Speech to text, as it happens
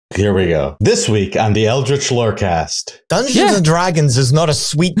Here we go. This week on the Eldritch Lorecast. Dungeons and Dragons is not a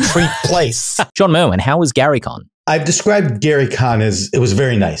sweet treat place. Shawn Merwin, how was GaryCon? I've described Gary Con as it was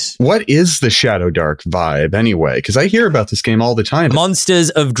very nice. What is the Shadowdark vibe anyway? Because I hear about this game all the time.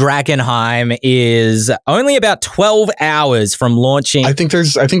 Monsters of Drakkenheim is only about 12 hours from launching. I think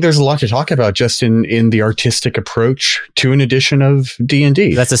there's a lot to talk about just in the artistic approach to an edition of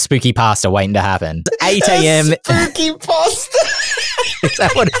D&D. That's a spooky pasta waiting to happen. 8 a.m. Spooky pasta. Is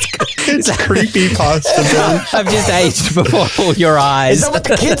that what it's called? It's creepy pasta, man. I've just aged before your eyes. Is that what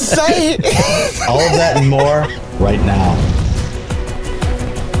the kids say? All of that and more right now.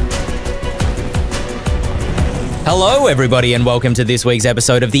 Hello, everybody, and welcome to this week's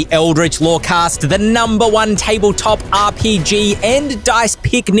episode of the Eldritch Lorecast, the #1 tabletop RPG and dice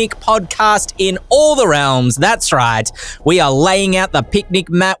picnic podcast in all the realms. That's right. We are laying out the picnic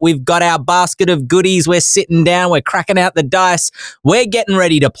mat. We've got our basket of goodies. We're sitting down. We're cracking out the dice. We're getting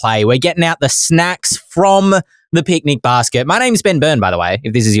ready to play. We're getting out the snacks from the picnic basket. My name's Ben Byrne, by the way,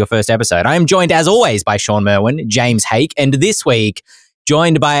 if this is your first episode. I am joined, as always, by Shawn Merwin, James Hake, and this week,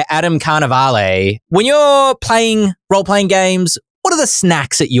 joined by Adam Carnevale. When you're playing role-playing games, what do the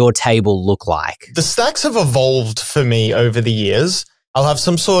snacks at your table look like? The snacks have evolved for me over the years. I'll have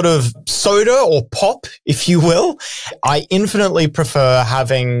some sort of soda or pop, if you will. I infinitely prefer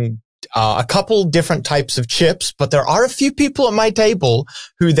having a couple different types of chips, but there are a few people at my table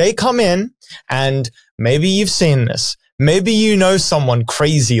who they come in, and maybe you've seen this. Maybe you know someone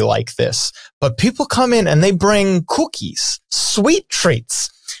crazy like this, but people come in and they bring cookies, sweet treats.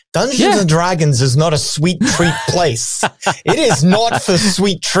 Dungeons and Dragons is not a sweet treat place. It is not for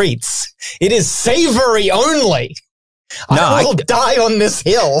sweet treats. It is savory only. No, I will die on this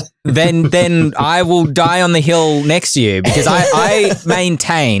hill. Then I will die on the hill next to you, because I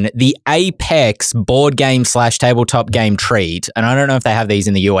maintain the apex board game / tabletop game treat, and I don't know if they have these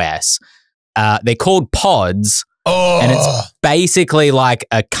in the US. They're called pods. Oh. And it's basically like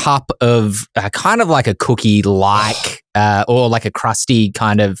a cup of kind of like a cookie-like or like a crusty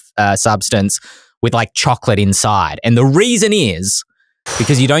kind of substance with like chocolate inside. And the reason is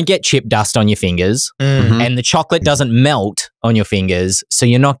because you don't get chip dust on your fingers and the chocolate doesn't melt on your fingers, so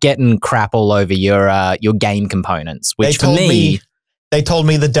you're not getting crap all over your game components, which for me... They told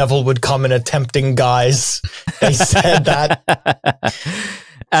me the devil would come in a tempting guise. They said that.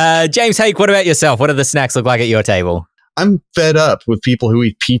 James Hake, what about yourself? What do the snacks look like at your table? I'm fed up with people who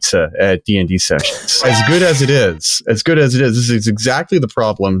eat pizza at D&D sessions. As good as it is, this is exactly the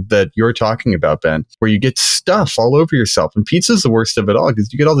problem that you're talking about, Ben, where you get stuff all over yourself. And pizza's the worst of it all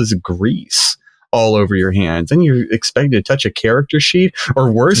because you get all this grease all over your hands. Then you're expected to touch a character sheet, or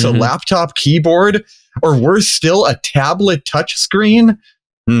worse, a laptop keyboard, or worse still, a tablet touchscreen.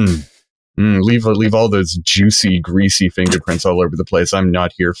 Leave all those juicy, greasy fingerprints all over the place. I'm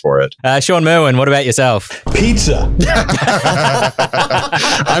not here for it. Shawn Merwin, what about yourself? Pizza.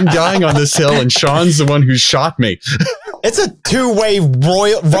 I'm dying on this hill, and Shawn's the one who shot me. It's a two-way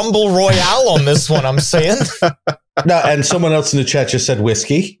rumble royale on this one, I'm saying. No, and someone else in the chat just said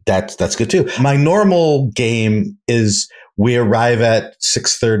whiskey. That's good too. My normal game is we arrive at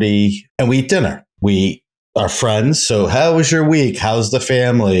 6:30 and we eat dinner. We are friends. So how was your week? How's the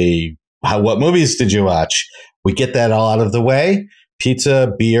family? What movies did you watch? We get that all out of the way.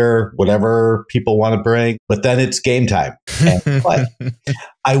 Pizza, beer, whatever people want to bring. But then it's game time. But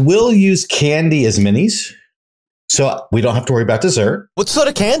I will use candy as minis, so we don't have to worry about dessert. What sort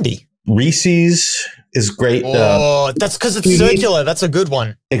of candy? Reese's is great. That's because it's circular. That's a good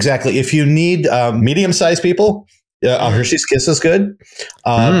one. Exactly. If you need medium-sized people, Hershey's Kiss is good.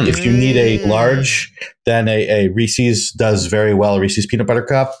 If you need a large, then a Reese's does very well. A Reese's Peanut Butter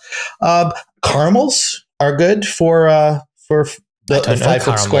Cup. Caramels are good for the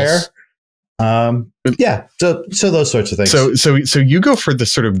 5-foot square. Yeah, so those sorts of things. So you go for the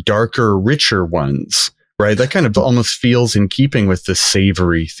sort of darker, richer ones, right? That kind of almost feels in keeping with the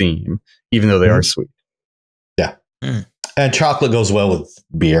savory theme, even though they are sweet. Yeah, and chocolate goes well with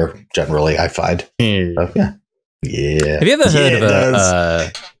beer generally, I find. Yeah. Yeah. Have you ever heard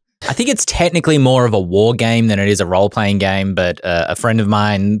of I think it's technically more of a war game than it is a role-playing game, but a friend of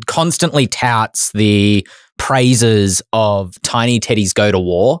mine constantly touts the praises of Tiny Teddy's Go to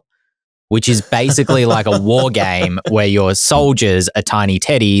War, which is basically like a war game where your soldiers are tiny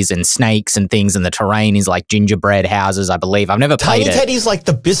teddies and snakes and things, and the terrain is like gingerbread houses, I believe. I've never played it. Tiny Teddies like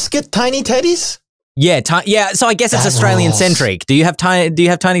the biscuit Tiny Teddies? Yeah, so I guess it's Australian centric. Do you have tiny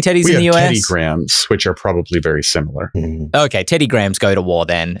teddies in the US? Teddy Grahams, which are probably very similar. Okay, Teddy Grahams go to war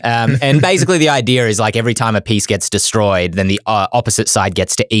then. And basically the idea is like every time a piece gets destroyed, then the opposite side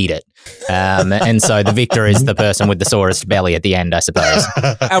gets to eat it. And so the victor is the person with the sorest belly at the end, I suppose.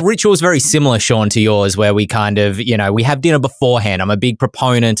 Our ritual is very similar, Shawn, to yours, where we kind of, we have dinner beforehand. I'm a big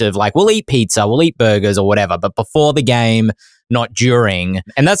proponent of like, we'll eat pizza, we'll eat burgers or whatever, but before the game, not during.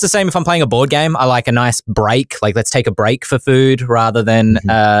 And that's the same if I'm playing a board game. I like a nice break. Like, let's take a break for food rather than,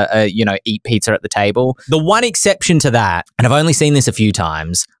 eat pizza at the table. The one exception to that, and I've only seen this a few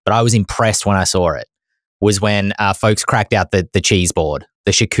times, but I was impressed when I saw it, was when folks cracked out the cheese board,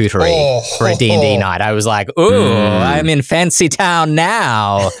 the charcuterie for a D&D night. I was like, ooh, I'm in fancy town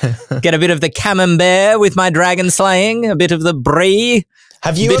now. Get a bit of the camembert with my dragon slaying, a bit of the brie.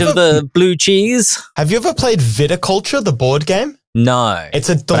 Of the blue cheese. Have you ever played Viticulture, the board game? No. It's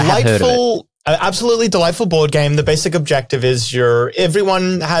a delightful, absolutely delightful board game. The basic objective is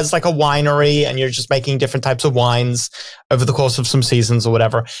everyone has like a winery and you're just making different types of wines over the course of some seasons or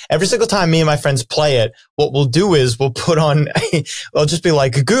whatever. Every single time me and my friends play it, what we'll do is we'll put on, I'll just be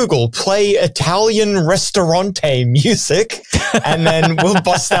like, Google, play Italian ristorante music. And then we'll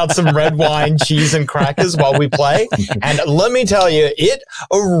bust out some red wine, cheese, and crackers while we play. And let me tell you, it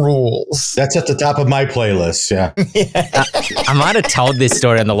rules. That's at the top of my playlist, yeah. I might have told this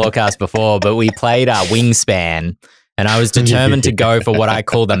story on the Lorecast before, but we played Wingspan. And I was determined to go for what I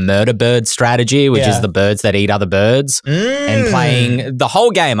call the murder bird strategy, which is the birds that eat other birds. And playing the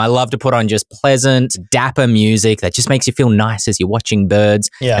whole game, I love to put on just pleasant, dapper music that just makes you feel nice as you're watching birds.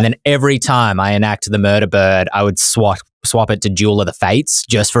 Yeah. And then every time I enact the murder bird, I would swap it to Jewel of the Fates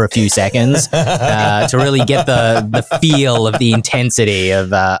just for a few seconds to really get the feel of the intensity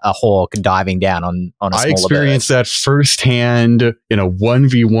of a hawk diving down on a smaller bird. I experienced that firsthand in a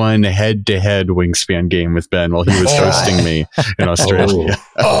 1v1 head-to-head Wingspan game with Ben while he was hosting me in Australia.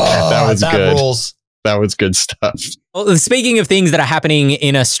 That was good. Rules. That was good stuff. Well, speaking of things that are happening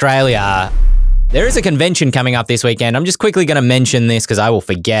in Australia, there is a convention coming up this weekend. I'm just quickly going to mention this because I will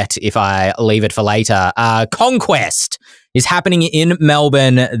forget if I leave it for later. Conquest is happening in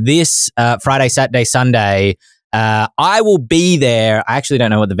Melbourne this Friday, Saturday, Sunday. I will be there. I actually don't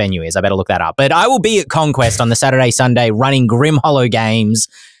know what the venue is. I better look that up. But I will be at Conquest on the Saturday, Sunday running Grim Hollow games.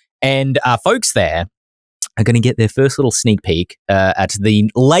 And folks there are going to get their first little sneak peek at the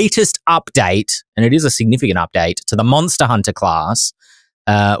latest update, and it is a significant update, to the Monster Hunter class,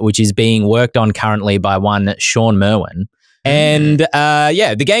 which is being worked on currently by one Shawn Merwin. And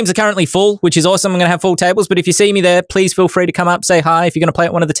the games are currently full, which is awesome. I'm going to have full tables, but if you see me there, please feel free to come up, say hi. If you're going to play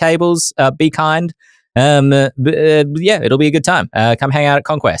at one of the tables, be kind. It'll be a good time. Come hang out at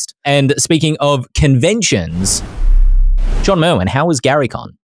Conquest. And speaking of conventions, Shawn Merwin, how was GaryCon?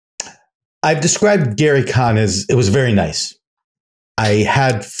 I've described GaryCon as it was very nice. I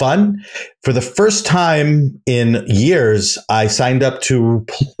had fun. For the first time in years, I signed up to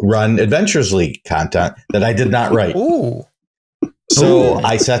run Adventures League content that I did not write. Ooh. So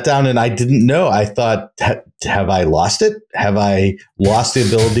I sat down and I didn't know. I thought, have I lost it? Have I lost the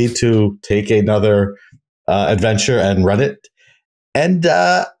ability to take another adventure and run it? And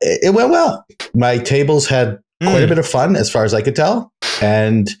it went well. My tables had quite a bit of fun as far as I could tell.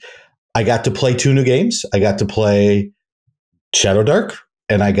 And I got to play 2 new games. I got to play Shadowdark,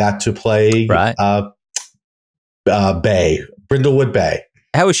 and I got to play Brindlewood Bay.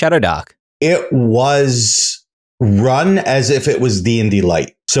 How was Shadowdark? It was run as if it was D&D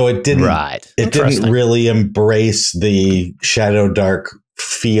Light. So it didn't didn't really embrace the Shadowdark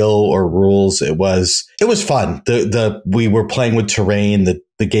feel or rules. It was fun. We were playing with terrain.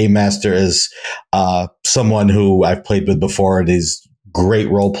 The game master is someone who I've played with before, and he's great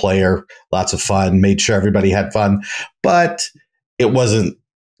role player, lots of fun, made sure everybody had fun, but it wasn't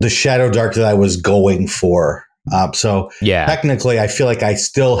the Shadowdark that I was going for. Technically I feel like I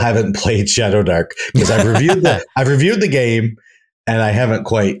still haven't played Shadowdark because I've reviewed the game and I haven't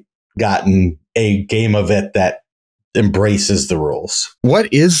quite gotten a game of it that embraces the rules. What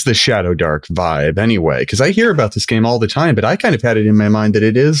is the Shadowdark vibe anyway? Because I hear about this game all the time, but I kind of had it in my mind that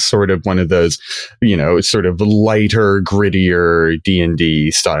it is sort of one of those, sort of lighter, grittier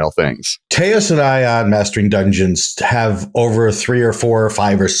D&D style things. Teos and I on Mastering Dungeons have over 3 or 4 or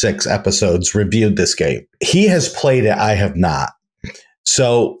 5 or 6 episodes reviewed this game. He has played it. I have not.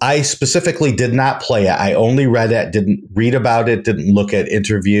 So I specifically did not play it. I only read it, didn't read about it, didn't look at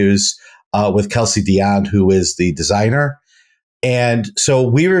interviews with Kelsey Dion, who is the designer. And so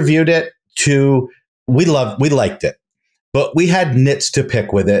we reviewed it we liked it, but we had nits to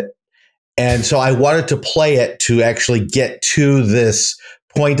pick with it. And so I wanted to play it to actually get to this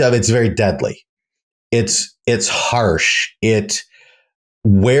point of it's very deadly. It's harsh. It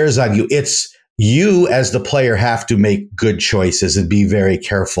wears on you. It's you as the player have to make good choices and be very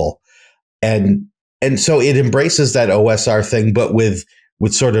careful. And so it embraces that OSR thing, but with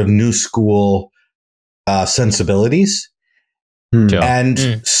sort of new school sensibilities.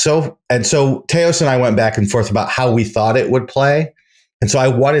 Sure. So Teos and I went back and forth about how we thought it would play. And so I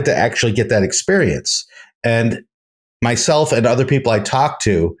wanted to actually get that experience. And myself and other people I talked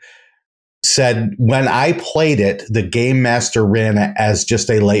to said when I played it, the game master ran it as just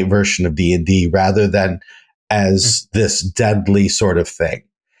a light version of D&D rather than as this deadly sort of thing.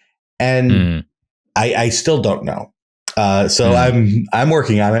 And I still don't know. So I'm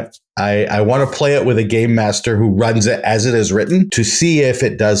working on it. I want to play it with a game master who runs it as it is written to see if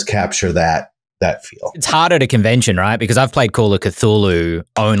it does capture that feel. It's harder at a convention, right? Because I've played Call of Cthulhu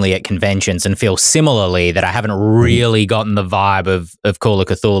only at conventions and feel similarly that I haven't really gotten the vibe of Call of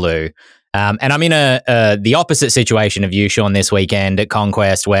Cthulhu. And I'm in the opposite situation of you, Shawn, this weekend at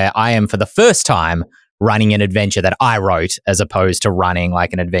Conquest, where I am for the first time running an adventure that I wrote as opposed to running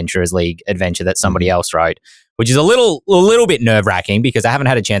like an Adventurers League adventure that somebody else wrote, which is a little bit nerve-wracking because I haven't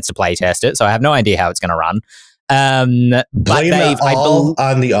had a chance to play test it, so I have no idea how it's going to run. Blame it all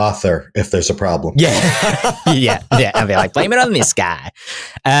on the author if there's a problem. Yeah. yeah. I'll be like, blame it on this guy.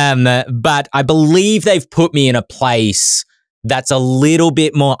 But I believe they've put me in a place that's a little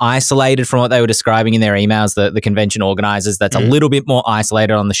bit more isolated from what they were describing in their emails, the convention organizers, that's a little bit more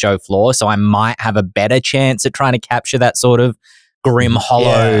isolated on the show floor. So I might have a better chance at trying to capture that sort of grim,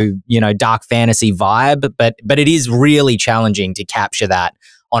 hollow, dark fantasy vibe. But it is really challenging to capture that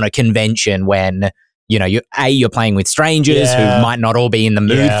on a convention when, you're playing with strangers who might not all be in the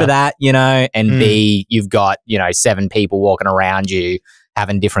mood for that, and B, you've got, 7 people walking around you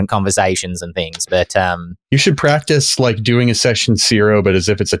having different conversations and things. But you should practice like doing a session 0, but as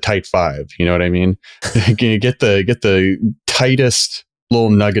if it's a tight 5. You know what I mean? Get the tightest little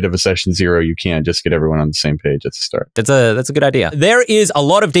nugget of a session 0 you can, just get everyone on the same page at the start. That's a good idea. There is a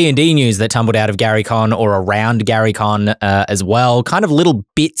lot of D&D news that tumbled out of GaryCon or around GaryCon as well, kind of little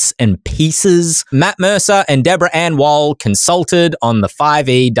bits and pieces. Matt Mercer and Deborah Ann Wall consulted on the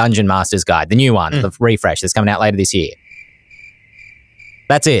 5e Dungeon Master's Guide, the new one, the refresh that's coming out later this year.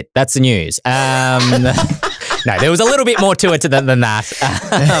 That's it. That's the news. No, there was a little bit more to it than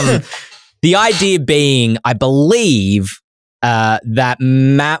that. The idea being, I believe, that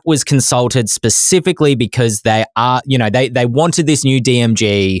Matt was consulted specifically because they wanted this new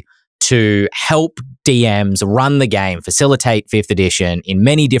DMG to help DMs run the game, facilitate 5th edition in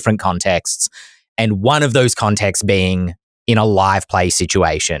many different contexts, and one of those contexts being in a live play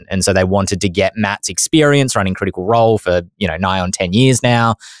situation. And so they wanted to get Matt's experience running Critical Role for, nigh on 10 years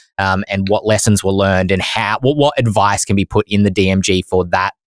now, and what lessons were learned and what advice can be put in the DMG for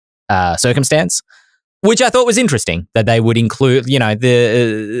that circumstance. Which I thought was interesting that they would include,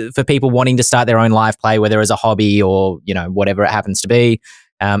 for people wanting to start their own live play, whether as a hobby or, whatever it happens to be.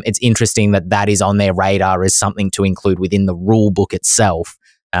 It's interesting that is on their radar as something to include within the rule book itself,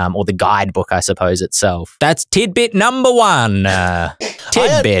 or the guidebook, I suppose, itself. That's tidbit number 1.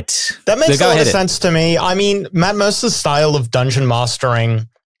 Tidbit. That makes a lot of sense to me. I mean, Matt Mercer's style of dungeon mastering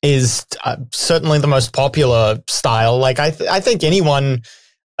is certainly the most popular style. Like, I think anyone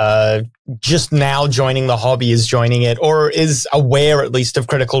just now joining the hobby is joining it, or is aware at least of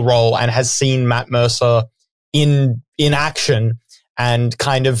Critical Role and has seen Matt Mercer in action and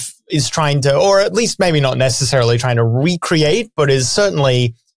kind of is trying to, or at least maybe not necessarily trying to recreate, but is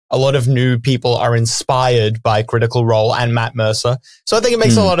certainly a lot of new people are inspired by Critical Role and Matt Mercer. So I think it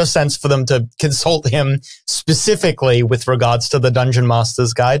makes a lot of sense for them to consult him specifically with regards to the Dungeon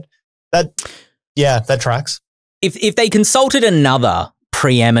Master's Guide. That tracks. If they consulted another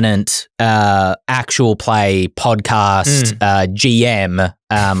preeminent actual play podcast GM,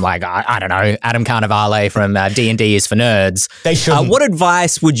 like I don't know, Adam Carnivale from D&D is for Nerds, they should. What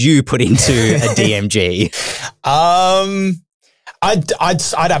advice would you put into a DMG?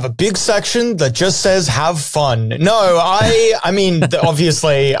 I'd have a big section that just says "have fun." No, I mean,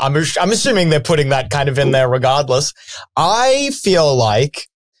 obviously, I'm assuming they're putting that kind of in there regardless. I feel like,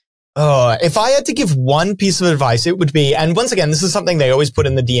 if I had to give one piece of advice, it would be, and once again, this is something they always put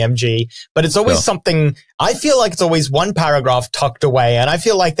in the DMG, but it's always something, I feel like it's always one paragraph tucked away, and I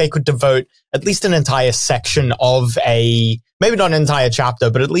feel like they could devote at least an entire section of maybe not an entire chapter,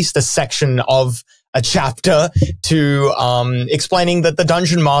 but at least a section of a chapter to explaining that the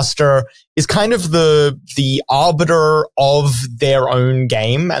Dungeon Master is kind of the arbiter of their own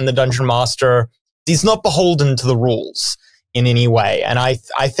game, and the Dungeon Master is not beholden to the rules in any way. And I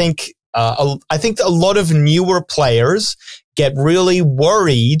think a lot of newer players get really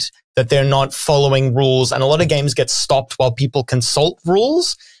worried that they're not following rules. And a lot of games get stopped while people consult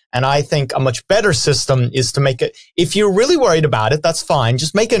rules. And I think a much better system is to make it, if you're really worried about it, that's fine.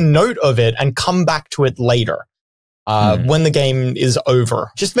 Just make a note of it and come back to it later. When the game is over.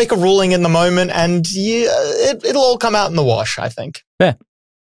 Just make a ruling in the moment and it'll all come out in the wash, I think.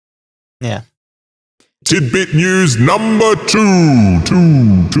 Yeah. Tidbit news number two.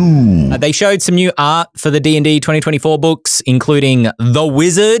 They showed some new art for the D&D 2024 books, including The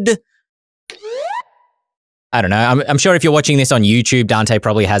Wizard. I don't know. I'm sure if you're watching this on YouTube, Dante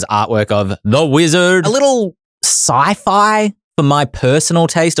probably has artwork of The Wizard. A little sci-fi for my personal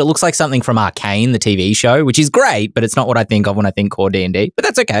taste. It looks like something from Arcane, the TV show, which is great, but it's not what I think of when I think core D&D. But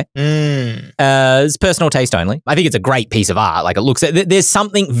that's okay. It's personal taste only. I think it's a great piece of art. Like, it looks, there's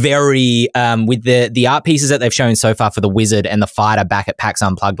something very, with the art pieces that they've shown so far for the Wizard and the Fighter back at PAX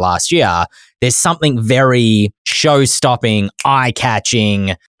Unplugged last year, there's something very show-stopping,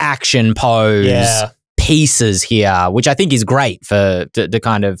 eye-catching, action pose pieces here, which I think is great to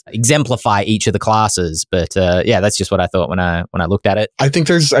kind of exemplify each of the classes. But that's just what I thought when I looked at it. I think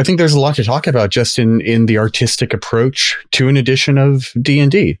there's a lot to talk about just in the artistic approach to an edition of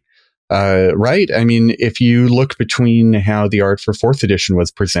D&D. Right? I mean, if you look between how the art for 4th edition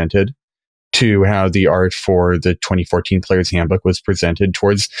was presented to how the art for the 2014 Player's Handbook was presented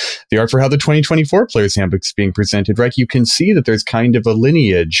towards the art for how the 2024 Player's Handbook is being presented, right? You can see that there's kind of a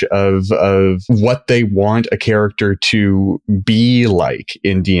lineage of what they want a character to be like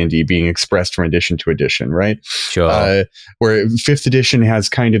in D&D being expressed from edition to edition, right? Sure. Where 5th edition has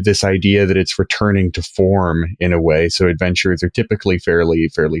kind of this idea that it's returning to form in a way. So adventures are typically fairly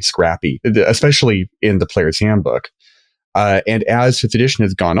scrappy, especially in the Player's Handbook. And as 5th edition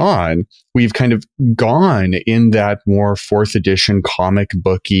has gone on, we've kind of gone in that more 4th edition comic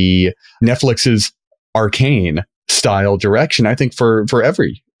booky, Netflix's Arcane style direction. I think for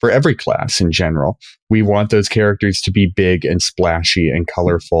every class in general, we want those characters to be big and splashy and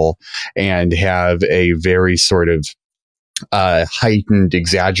colorful and have a very sort of heightened,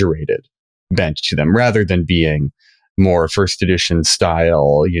 exaggerated bent to them, rather than being more 1st edition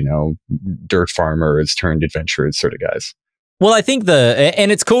style, dirt farmers turned adventurers sort of guys. Well, I think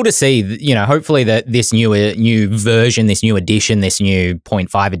and it's cool to see, hopefully that this new version, this new edition, this new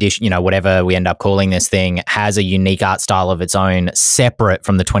 0.5 edition, whatever we end up calling this thing, has a unique art style of its own, separate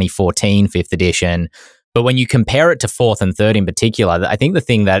from the 2014 5th edition. But when you compare it to 4th and 3rd in particular, I think the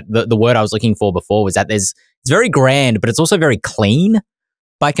thing that the word I was looking for before was that it's very grand, but it's also very clean.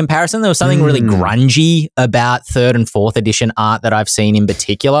 By comparison, there was something really grungy about 3rd and 4th edition art that I've seen in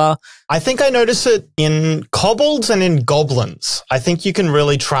particular. I think I notice it in kobolds and in goblins. I think you can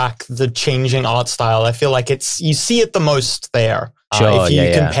really track the changing art style. I feel like you see it the most there. Sure, if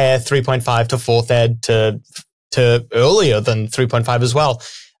you compare 3.5 to 4th ed to earlier than 3.5 as well.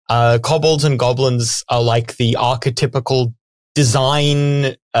 Kobolds and goblins are like the archetypical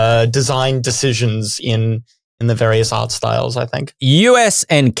design decisions in the various art styles, I think. US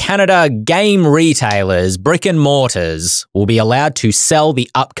and Canada game retailers, brick and mortars, will be allowed to sell the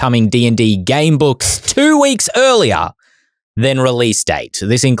upcoming D&D game books 2 weeks earlier than release date.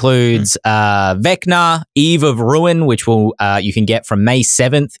 This includes Vecna, Eve of Ruin, which you can get from May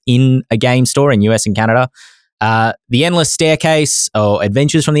 7th in a game store in US and Canada. The Endless Staircase, or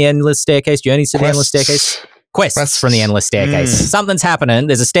Adventures from the Endless Staircase, Journeys to the Endless Staircase. Quests from the Endless Staircase. Something's happening.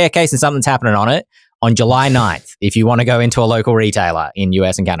 There's a staircase and something's happening on it. On July 9th, if you want to go into a local retailer in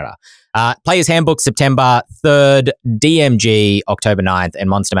US and Canada. Player's Handbook, September 3rd, DMG, October 9th, and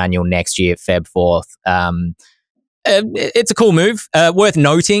Monster Manual next year, Feb 4th. It's a cool move. Worth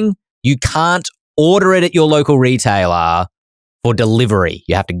noting, you can't order it at your local retailer for delivery.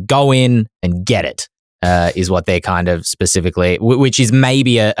 You have to go in and get it, is what they're kind of specifically, which is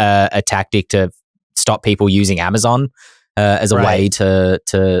maybe a tactic to stop people using Amazon as a way to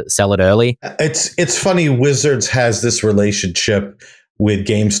sell it early. It's funny. Wizards has this relationship with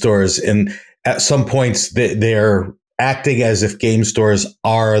game stores, and at some points they're acting as if game stores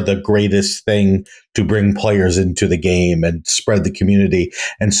are the greatest thing to bring players into the game and spread the community.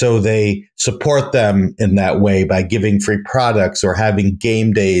 And so they support them in that way by giving free products or having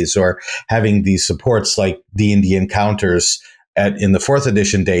game days or having these supports like D&D Encounters in the 4th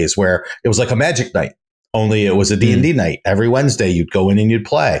edition days, where it was like a Magic night. Only it was a D&D night. Every Wednesday you'd go in and you'd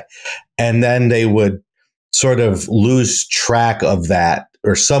play. And then they would sort of lose track of that,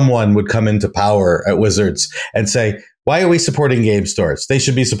 or someone would come into power at Wizards and say, why are we supporting game stores? They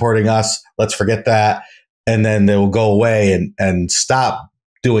should be supporting us. Let's forget that. And then they will go away and stop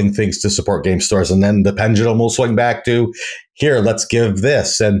doing things to support game stores. And then the pendulum will swing back to, here, let's give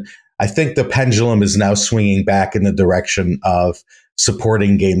this. And I think the pendulum is now swinging back in the direction of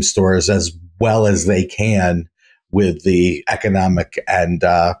supporting game stores as well as they can with the economic and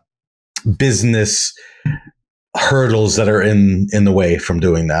business hurdles that are in the way from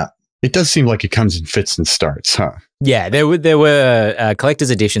doing that. It does seem like it comes in fits and starts, huh? Yeah, there were collector's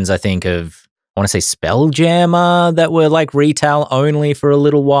editions, I think, of, I want to say Spelljammer that were like retail only for a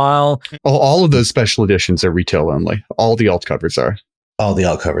little while. All of those special editions are retail only. All the alt covers are. All the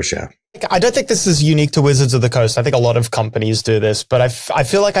alt covers, yeah. I don't think this is unique to Wizards of the Coast. I think a lot of companies do this, but I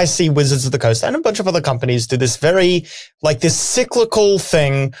feel like I see Wizards of the Coast and a bunch of other companies do this very, like this cyclical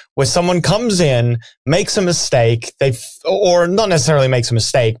thing where someone comes in, makes a mistake, or not necessarily makes a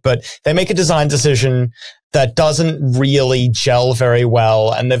mistake, but they make a design decision that doesn't really gel very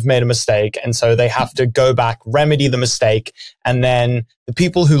well, and they've made a mistake, and so they have to go back, remedy the mistake, and then the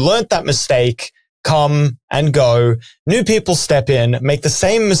people who learnt that mistake come and go, new people step in, make the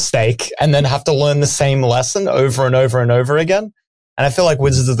same mistake, and then have to learn the same lesson over and over and over again. And I feel like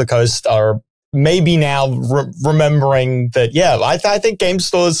Wizards of the Coast are maybe now remembering that, yeah, I think game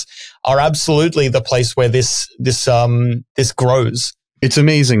stores are absolutely the place where this grows. It's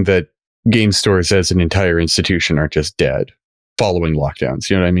amazing that game stores as an entire institution aren't just dead following lockdowns.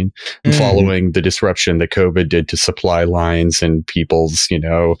 You know what I mean? Following the disruption that COVID did to supply lines and people's,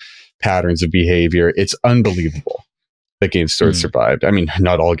 patterns of behavior. It's unbelievable that game stores survived. I mean,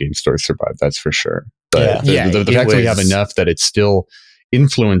 not all game stores survived, that's for sure. But the fact that we have enough that it's still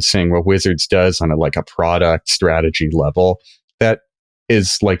influencing what Wizards does on a product strategy level, that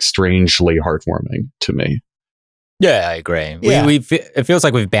is like strangely heartwarming to me. Yeah, I agree. Yeah. It feels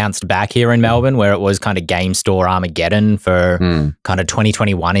like we've bounced back here in Melbourne, where it was kind of game store Armageddon for kind of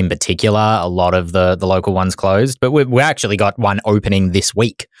 2021 in particular. A lot of the local ones closed, but we actually got one opening this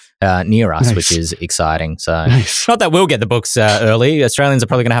week near us, which is exciting. So not that we'll get the books early. Australians are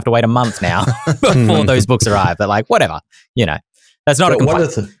probably going to have to wait a month now before those books arrive. But whatever, that's not a complaint. One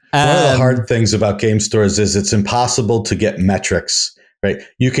of the hard things about game stores is it's impossible to get metrics, right?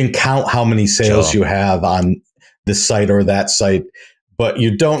 You can count how many sales you have on this site or that site, but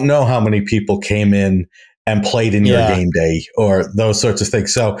you don't know how many people came in and played in your game day or those sorts of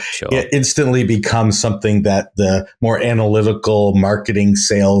things. So it instantly becomes something that the more analytical marketing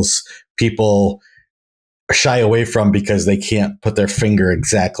sales people shy away from because they can't put their finger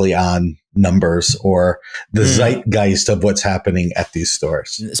exactly on numbers or the zeitgeist of what's happening at these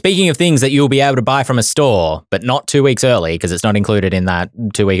stores. Speaking of things that you'll be able to buy from a store, but not 2 weeks early because it's not included in that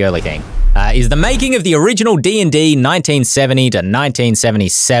 2-week early thing, is the making of the original D&D 1970 to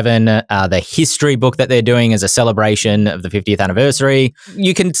 1977, the history book that they're doing as a celebration of the 50th anniversary.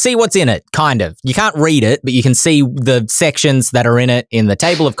 You can see what's in it, kind of. You can't read it, but you can see the sections that are in it in the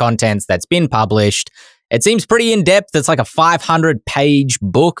table of contents that's been published. It seems pretty in-depth. It's like a 500-page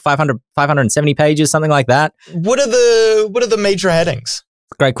book, 570 pages, something like that. What are the major headings?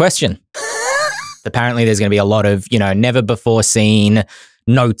 Great question. Apparently there's going to be a lot of, never-before-seen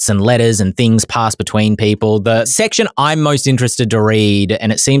notes and letters and things passed between people. The section I'm most interested to read,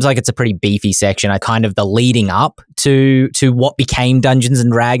 and it seems like it's a pretty beefy section, kind of the leading up to what became Dungeons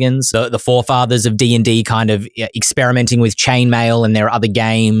and Dragons, the forefathers of D&D kind of experimenting with chainmail and their other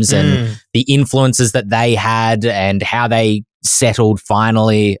games and the influences that they had and how they settled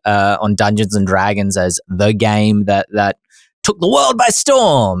finally on Dungeons and Dragons as the game that took the world by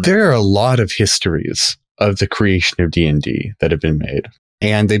storm. There are a lot of histories of the creation of D&D that have been made.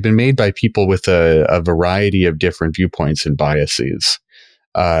 And they've been made by people with a variety of different viewpoints and biases.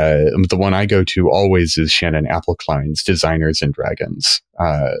 The one I go to always is Shannon Appleklein's Designers and Dragons,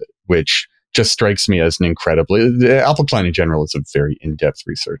 which just strikes me as an incredibly... Appelklein in general is a very in-depth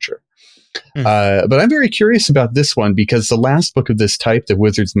researcher. But I'm very curious about this one because the last book of this type that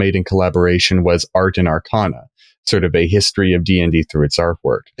Wizards made in collaboration was Art and Arcana, sort of a history of D&D through its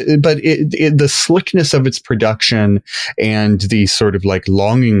artwork. But the slickness of its production and the sort of like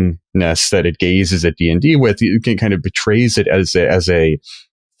longingness that it gazes at D&D with, it kind of betrays it as a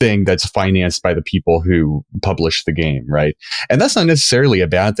thing that's financed by the people who publish the game, right? And that's not necessarily a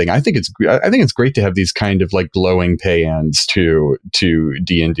bad thing. I think it's great to have these kind of like glowing pay-ends to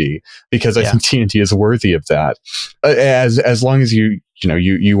D&D because I think D&D is worthy of that. As long as you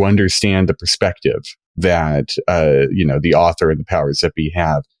understand the perspective that the author and the powers that be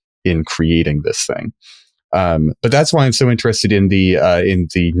have in creating this thing. But that's why I'm so interested in the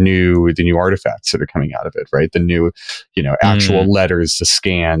new artifacts that are coming out of it, right? The new, actual letters, the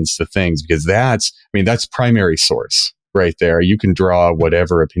scans, the things, because that's primary source right there. You can draw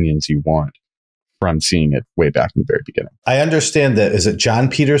whatever opinions you want from seeing it way back in the very beginning. I understand that, is it John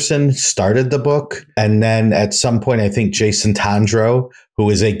Peterson started the book? And then at some point, I think Jason Tondro, who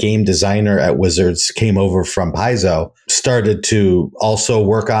is a game designer at Wizards, came over from Paizo, started to also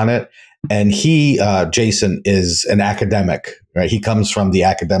work on it. And he, Jason, is an academic, right? He comes from the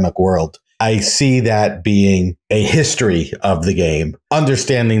academic world. I see that being a history of the game,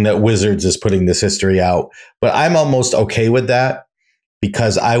 understanding that Wizards is putting this history out. But I'm almost okay with that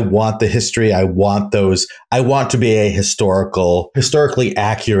because I want the history. I want to be a historically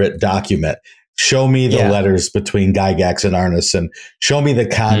accurate document. Show me the letters between Gygax and Arneson. Show me the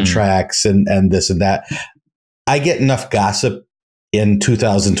contracts and this and that. I get enough gossip in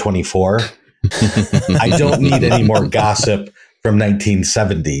 2024. I don't need any more gossip from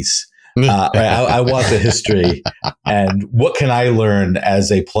 1970s. I want the history. And what can I learn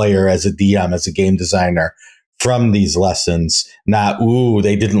as a player, as a DM, as a game designer from these lessons? Not, ooh,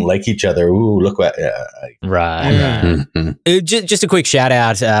 they didn't like each other. Ooh, look what. Right. Just a quick shout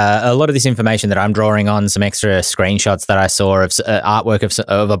out. A lot of this information that I'm drawing on, some extra screenshots that I saw of artwork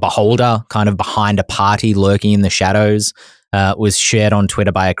of a beholder kind of behind a party lurking in the shadows, was shared on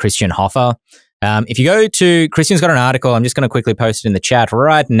Twitter by a Christian Hoffer. If you go to, Christian's got an article, I'm just going to quickly post it in the chat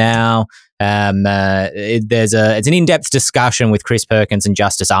right now. It's an in-depth discussion with Chris Perkins and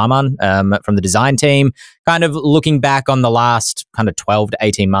Justice Arman from the design team, kind of looking back on the last kind of 12 to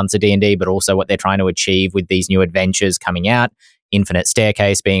 18 months of D&D, but also what they're trying to achieve with these new adventures coming out, Infinite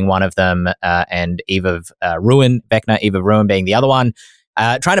Staircase being one of them, and Eve of Ruin being the other one,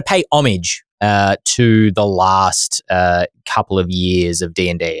 trying to pay homage to the last couple of years of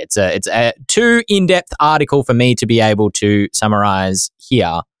D&D. It's a too in-depth article for me to be able to summarize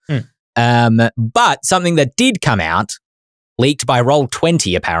here. But something that did come out, leaked by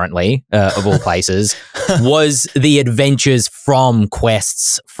Roll20 apparently, of all places, was the adventures from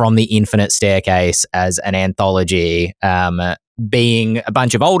quests from the Infinite Staircase as an anthology, being a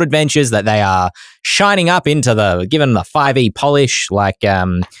bunch of old adventures that they are shining up into given the 5e polish, like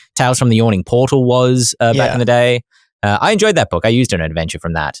Tales from the Yawning Portal was back in the day. I enjoyed that book. I used an adventure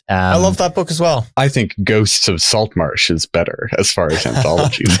from that. I love that book as well. I think Ghosts of Saltmarsh is better as far as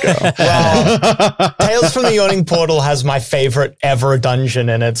anthologies go. Well, Tales from the Yawning Portal has my favorite ever dungeon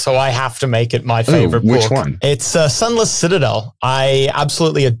in it, so I have to make it my favorite book. Which one? It's Sunless Citadel. I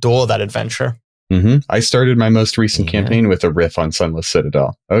absolutely adore that adventure. I started my most recent campaign with a riff on Sunless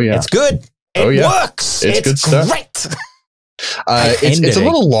Citadel. Oh, yeah. It's good. It works. It's good stuff. Great. It's a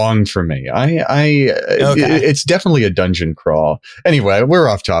little long for me. It's definitely a dungeon crawl. Anyway, we're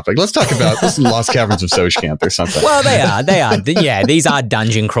off topic. Let's talk about Lost Caverns of Sochcanth or something. Well, they are. Yeah, these are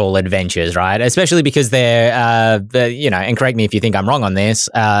dungeon crawl adventures, right? Especially because they're, and correct me if you think I'm wrong on this,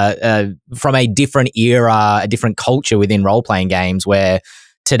 from a different era, a different culture within role-playing games, where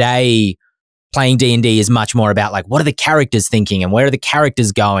today playing D&D is much more about like, what are the characters thinking and where are the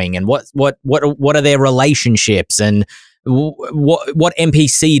characters going and what are their relationships and what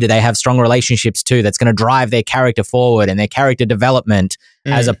NPC do they have strong relationships to that's going to drive their character forward and their character development,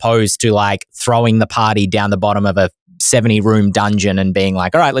 as opposed to like throwing the party down the bottom of a 70-room dungeon and being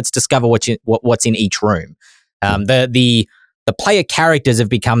like, all right, let's discover what's in each room. The player characters have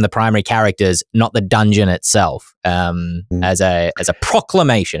become the primary characters, not the dungeon itself, as a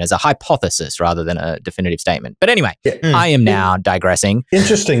proclamation, as a hypothesis rather than a definitive statement. But anyway, I am now digressing.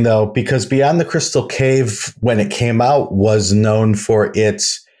 Interesting, though, because Beyond the Crystal Cave, when it came out, was known for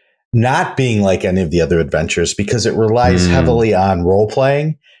its not being like any of the other adventures because it relies heavily on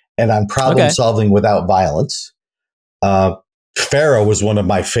role-playing and on problem-solving without violence. Pharaoh was one of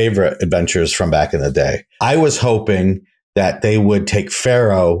my favorite adventures from back in the day. I was hoping that they would take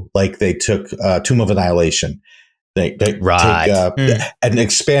Pharaoh like they took Tomb of Annihilation. They take and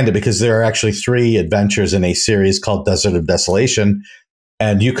expand it, because there are actually 3 adventures in a series called Desert of Desolation,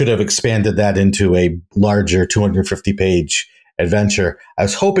 and you could have expanded that into a larger 250-page adventure. I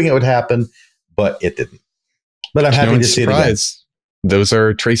was hoping it would happen, but it didn't. But I'm happy to see it again. Those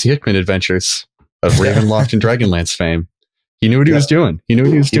are Tracy Hickman adventures of Ravenloft and Dragonlance fame. He knew what he was doing. He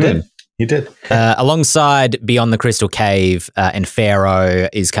did. Alongside Beyond the Crystal Cave and Pharaoh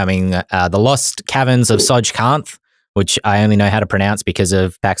is coming The Lost Caverns of Sochcanth, which I only know how to pronounce because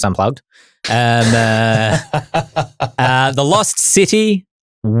of PAX Unplugged. The Lost City,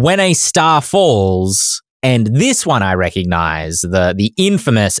 When a Star Falls, and this one I recognize, the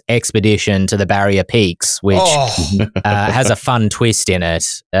infamous Expedition to the Barrier Peaks, which has a fun twist in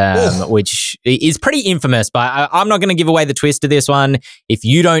it, which is pretty infamous, but I'm not going to give away the twist to this one. If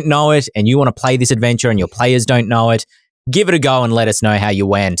you don't know it and you want to play this adventure and your players don't know it, give it a go and let us know how you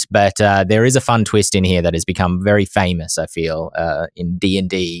went. But there is a fun twist in here that has become very famous, I feel, in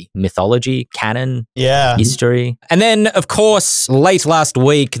D&D mythology, canon, history. And then, of course, late last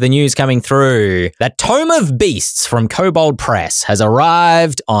week, the news coming through that Tome of Beasts from Kobold Press has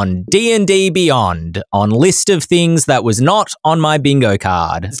arrived on D&D Beyond on list of things that was not on my bingo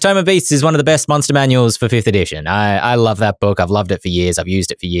card. Tome of Beasts is one of the best monster manuals for 5th edition. I love that book. I've loved it for years. I've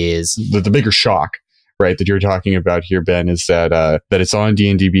used it for years. The bigger shock, right, that you're talking about here, Ben, is that it's on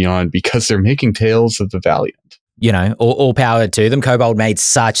D&D Beyond because they're making Tales of the Valiant. You know, all power to them. Kobold made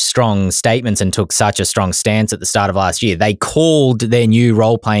such strong statements and took such a strong stance at the start of last year. They called their new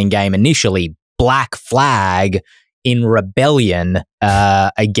role-playing game initially Black Flag in rebellion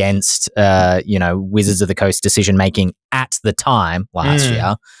against, Wizards of the Coast decision-making at the time last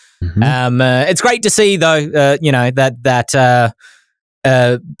year. Mm-hmm. It's great to see, though, that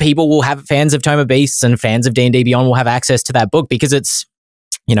people will have, fans of Tome of Beasts and fans of D&D Beyond will have access to that book because it's,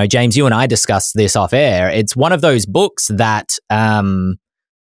 you know, James, you and I discussed this off air. It's one of those books that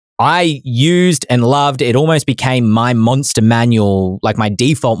I used and loved. It almost became my monster manual, like my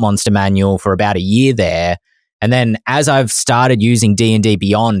default monster manual for about a year there. And then as I've started using D&D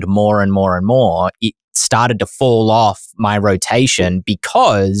Beyond more and more and more, it started to fall off my rotation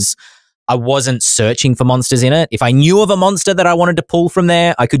because I wasn't searching for monsters in it. If I knew of a monster that I wanted to pull from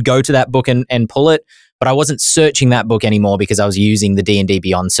there, I could go to that book and pull it. But I wasn't searching that book anymore because I was using the D&D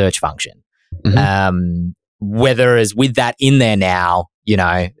Beyond search function. Mm-hmm. Whereas with that in there now, you know,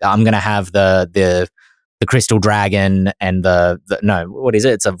 I'm going to have the crystal dragon and what is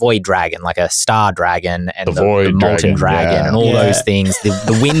it? It's a void dragon, like a star dragon, and the molten dragon and all those things.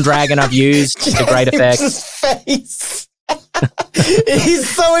 The wind dragon I've used to great effect. His face. He's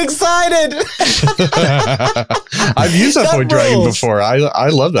so excited. I've used that void dragon before. I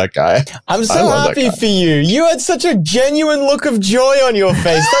love that guy. I'm so happy for you. You had such a genuine look of joy on your face.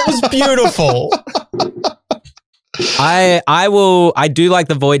 That was beautiful. I do like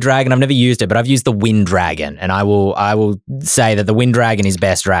the void dragon. I've never used it, but I've used the wind dragon, and I will say that the wind dragon is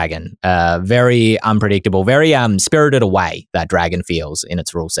best dragon. Very unpredictable, very Spirited Away, that dragon feels in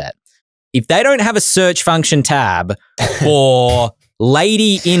its rule set. If they don't have a search function tab for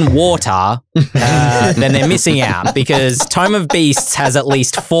lady in water, then they're missing out, because Tome of Beasts has at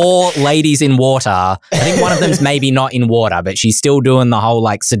least 4 ladies in water. I think one of them's maybe not in water, but she's still doing the whole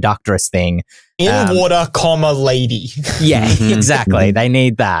like seductress thing. In water, lady. Yeah, exactly. They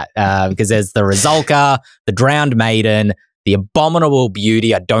need that because there's the Rizalka, the Drowned Maiden, the Abominable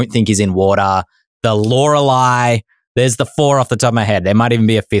Beauty, I don't think is in water, the Lorelei. There's the 4 off the top of my head. There might even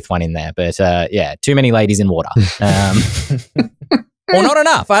be a 5th one in there, but too many ladies in water. Or not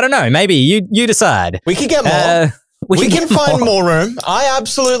enough. I don't know. Maybe you decide. We could get more. We can find more room. I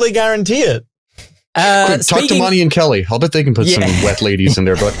absolutely guarantee it. Talk to Monty and Kelly. I'll bet they can put some wet ladies in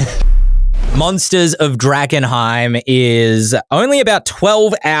there, but Monsters of Drakkenheim is only about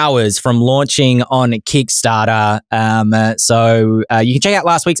 12 hours from launching on Kickstarter. So you can check out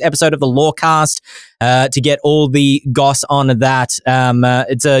last week's episode of the Lorecast to get all the goss on that.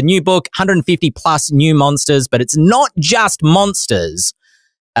 It's a new book, 150 plus new monsters, but it's not just monsters.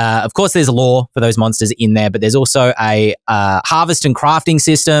 Of course, there's lore for those monsters in there, but there's also a harvest and crafting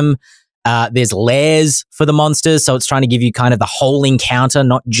system. There's lairs for the monsters, so it's trying to give you kind of the whole encounter,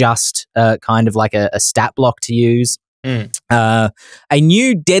 not just kind of like a stat block to use. A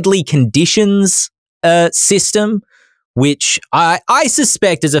new deadly conditions system, which I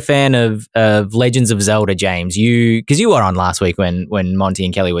suspect as a fan of Legends of Zelda, James, because you were on last week when Monty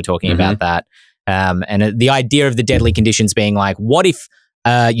and Kelly were talking about that, and the idea of the deadly conditions being like, what if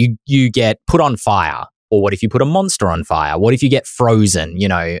you get put on fire? Or what if you put a monster on fire? What if you get frozen? You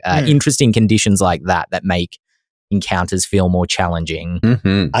know, interesting conditions like that make encounters feel more challenging.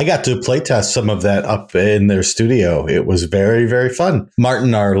 Mm-hmm. I got to playtest some of that up in their studio. It was very, very fun.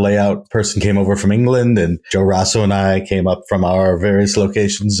 Martin, our layout person, came over from England, and Joe Rosso and I came up from our various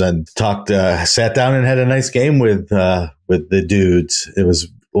locations and sat down and had a nice game with the dudes. It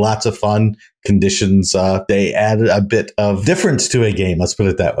was lots of fun. Conditions, they added a bit of difference to a game. Let's put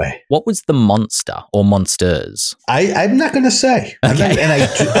it that way. What was the monster or monsters? I'm not going to say. Okay.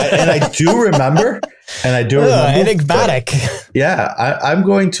 I do remember. And I do remember. Enigmatic. Yeah, I'm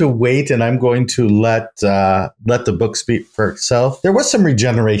going to wait, and I'm going to let the book speak for itself. There was some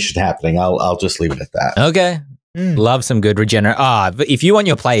regeneration happening. I'll just leave it at that. Okay. Love some good regeneration. But if you want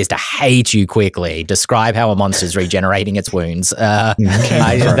your players to hate you quickly, describe how a monster's regenerating its wounds.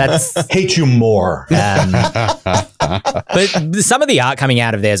 That's hate you more. But some of the art coming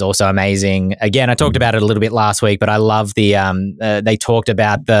out of there is also amazing. Again, I talked about it a little bit last week, but I love the they talked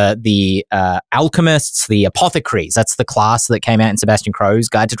about the alchemists, the apothecaries. That's the class that came out in Sebastian Crow's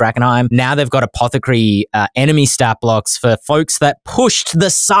Guide to Drakkenheim. Now they've got apothecary enemy stat blocks for folks that pushed the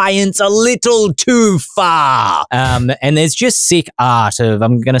science a little too far. And there's just sick art of,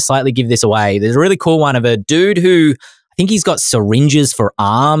 I'm going to slightly give this away. There's a really cool one of a dude who, I think he's got syringes for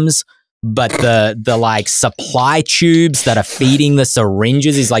arms, but the like supply tubes that are feeding the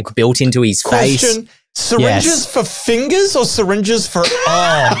syringes is like built into his face. Syringes for fingers or syringes for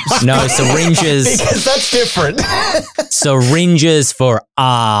arms? No, syringes. Because that's different. Syringes for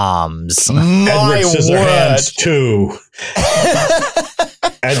arms. Edward Scissorhands 2.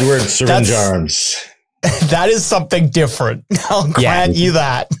 Edward Syringe Arms. That is something different. I'll grant you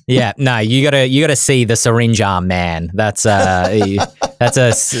that. Yeah, no, you gotta see the syringe arm man. That's a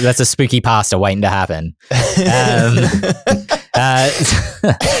spooky pasta waiting to happen.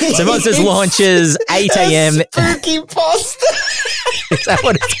 So Monsters launches 8 a.m. Spooky pasta. Is that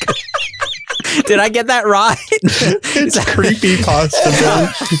what it's called? Did I get that right? It's creepy pasta,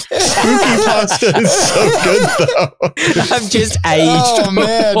 man. Spooky pasta is so good, though. I've just aged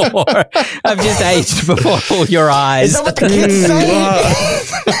before. I've just aged before all your eyes. Is that what the kids say?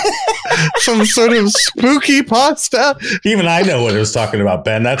 Some sort of spooky pasta. Even I know what it was talking about,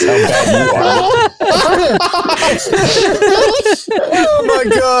 Ben. That's how bad you are. Oh, my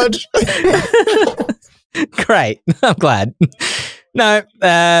God. Great. I'm glad. No,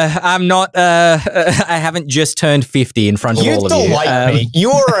 I'm not. I haven't just turned 50 in front of all of you. You delight me.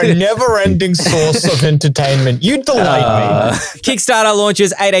 You are a never-ending source of entertainment. You delight me. Kickstarter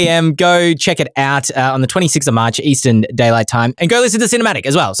launches 8 a.m. Go check it out on the 26th of March, Eastern Daylight Time. And go listen to the cinematic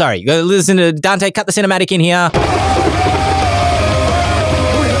as well. Sorry. Go listen to Dante. Cut the cinematic in here.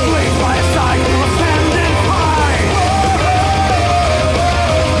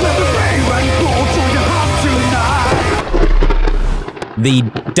 The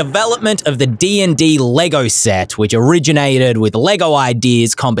development of the D&D LEGO set, which originated with LEGO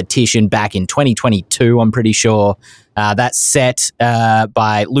Ideas competition back in 2022, I'm pretty sure. That set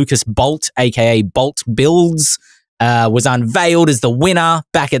by Lucas Bolt, aka Bolt Builds, was unveiled as the winner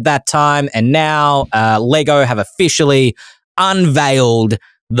back at that time. And now LEGO have officially unveiled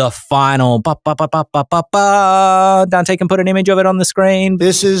the final. Dante can put an image of it on the screen.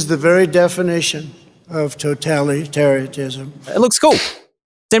 This is the very definition of totalitarianism. It looks cool. Has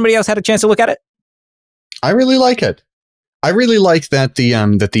anybody else had a chance to look at it? I really like it. I really like that the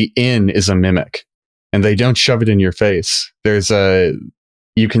inn is a mimic, and they don't shove it in your face. There's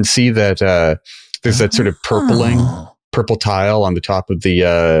you can see that there's that sort of purple tile on the top of the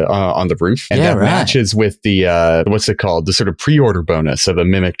on the roof, and that matches with the what's it called, the sort of pre-order bonus of a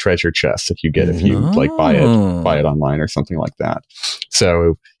mimic treasure chest that you get if you like buy it online or something like that.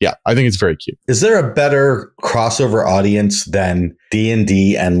 So yeah, I think it's very cute. Is there a better crossover audience than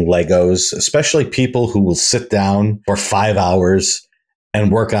D&D and Legos, especially people who will sit down for 5 hours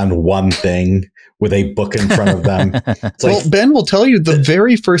and work on one thing with a book in front of them? Well, Ben will tell you the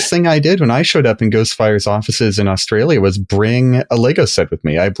very first thing I did when I showed up in Ghostfire's offices in Australia was bring a Lego set with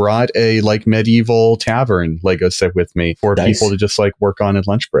me. I brought a like medieval tavern Lego set with me for people to just like work on at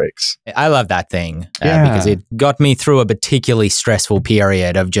lunch breaks. I love that thing because it got me through a particularly stressful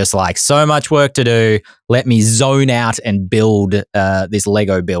period of just like so much work to do. Let me zone out and build this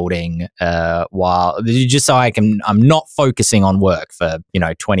Lego building while just so I'm not focusing on work for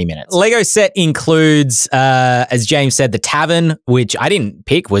 20 minutes. Lego set includes, as James said, the tavern, which I didn't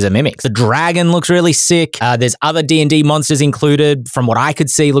pick, was a mimic. The dragon looks really sick. There's other D&D monsters included. From what I could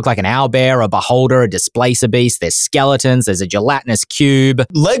see, look like an owlbear, a beholder, a displacer beast. There's skeletons. There's a gelatinous cube.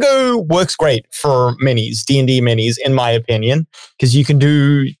 Lego works great for minis, D&D minis, in my opinion, because you can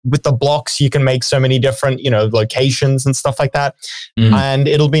do with the blocks, you can make so many different locations and stuff like that. And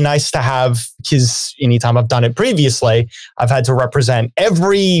it'll be nice to have, because anytime I've done it previously, I've had to represent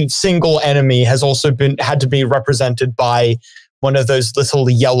every single enemy has also had to be represented by one of those little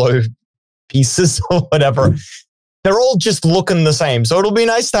yellow pieces or whatever. They're all just looking the same. So it'll be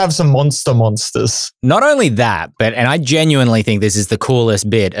nice to have some monsters. Not only that, and I genuinely think this is the coolest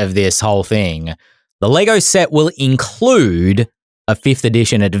bit of this whole thing, the Lego set will include a 5th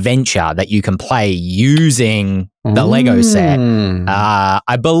edition adventure that you can play using the Lego set.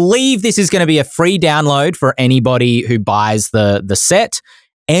 I believe this is going to be a free download for anybody who buys the set,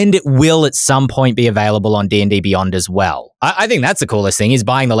 and it will at some point be available on D&D Beyond as well. I think that's the coolest thing, is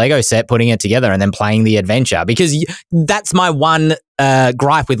buying the Lego set, putting it together, and then playing the adventure, because that's my one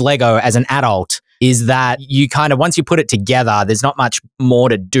gripe with Lego as an adult, is that you kind of, once you put it together, there's not much more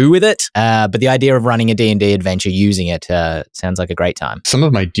to do with it. But the idea of running a D&D adventure using it sounds like a great time. Some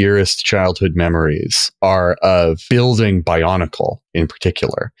of my dearest childhood memories are of building Bionicle in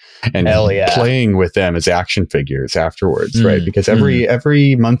particular and playing with them as action figures afterwards, right? Because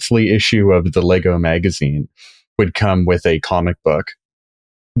every monthly issue of the Lego magazine would come with a comic book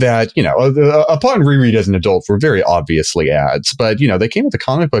that, you know, upon reread as an adult were very obviously ads, but, you know, they came with a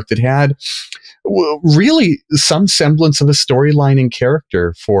comic book that had really some semblance of a storyline and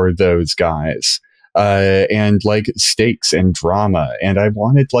character for those guys, and like stakes and drama. And I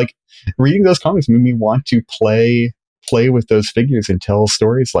wanted, like, reading those comics made me want to play with those figures and tell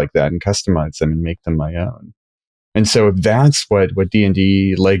stories like that and customize them and make them my own. And so if that's what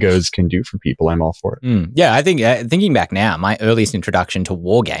D&D Legos can do for people, I'm all for it. Yeah, I think thinking back now, my earliest introduction to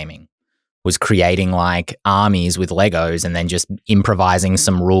wargaming was creating like armies with Legos and then just improvising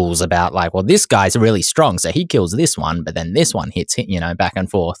some rules about like, well, this guy's really strong, so he kills this one, but then this one hits, you know, back and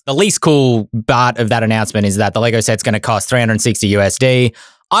forth. The least cool part of that announcement is that the Lego set's going to cost $360 USD.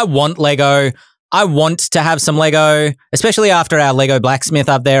 I want Lego. I want to have some Lego, especially after our Lego blacksmith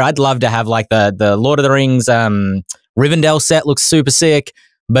up there. I'd love to have like the Lord of the Rings Rivendell set. Looks super sick.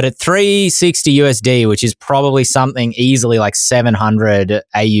 But at $360 USD, which is probably something easily like 700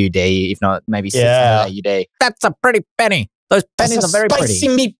 AUD, if not maybe 600 AUD. That's a pretty penny. Those pennies are very pretty. Spicy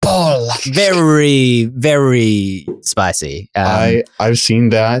meatball. Very, very spicy. I've seen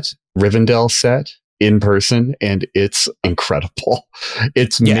that Rivendell set in person, and it's incredible.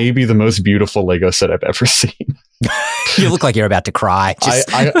 It's maybe the most beautiful Lego set I've ever seen. You look like you're about to cry.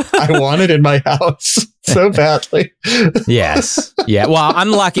 I want it in my house so badly. Yes. Yeah. Well,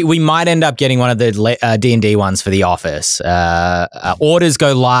 I'm lucky. We might end up getting one of the D&D ones for the office. Orders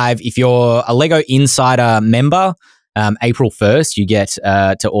go live. If you're a Lego Insider member, April 1st, you get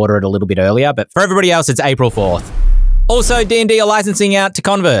to order it a little bit earlier. But for everybody else, it's April 4th. Also, D&D are licensing out to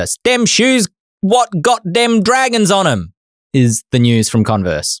Converse. Them shoes, what got them dragons on them, is the news from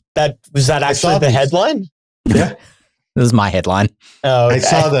Converse. Was that actually the headline? Yeah. This is my headline. Oh, okay. I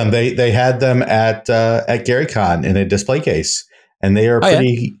saw them. They had them at GaryCon in a display case, and they are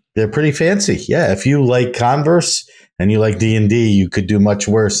they're pretty fancy. Yeah, if you like Converse and you like D&D, you could do much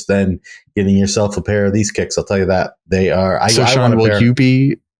worse than getting yourself a pair of these kicks. I'll tell you that. They are. So, Shawn, will you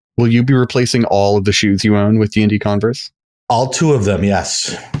be replacing all of the shoes you own with D&D Converse? All two of them,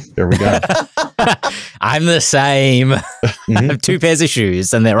 yes. There we go. I'm the same. I have two pairs of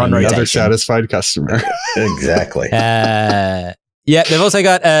shoes, and they're on rotation. Another satisfied customer. Exactly. Yeah, they've also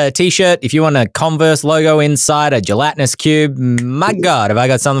got a T-shirt. If you want a Converse logo inside a gelatinous cube, my God, have I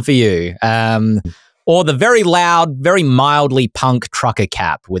got something for you. Or the very loud, very mildly punk trucker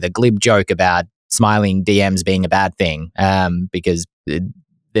cap with a glib joke about smiling DMs being a bad thing, because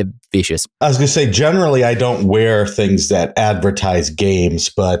they're vicious. I was going to say, generally, I don't wear things that advertise games,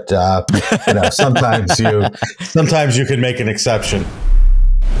 but you know, sometimes you can make an exception.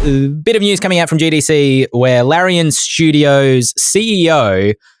 A bit of news coming out from GDC where Larian Studios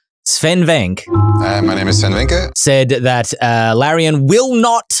CEO Sven Venk, my name is Sven Venke, said that Larian will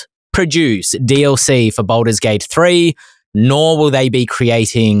not produce DLC for Baldur's Gate 3, nor will they be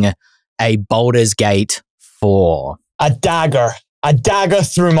creating a Baldur's Gate 4. A dagger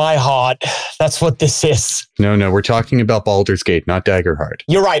through my heart. That's what this is. No, we're talking about Baldur's Gate, not Daggerheart.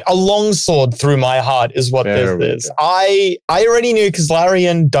 You're right. A longsword through my heart is what this is. I already knew, because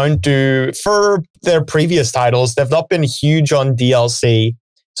Larian don't do, for their previous titles, they've not been huge on DLC.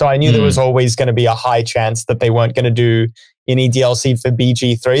 So I knew there was always going to be a high chance that they weren't going to do any DLC for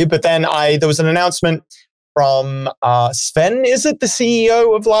BG3. But then there was an announcement from Sven, is it the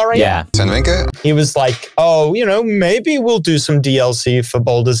CEO of Larian? Yeah. Sven Venke. He was like, oh, you know, maybe we'll do some DLC for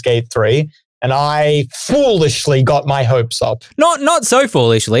Baldur's Gate 3. And I foolishly got my hopes up. Not so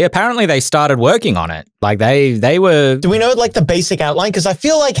foolishly. Apparently they started working on it. Like they were... Do we know like the basic outline? Because I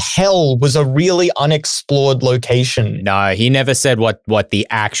feel like Hell was a really unexplored location. No, he never said what the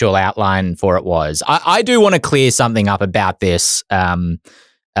actual outline for it was. I do want to clear something up about this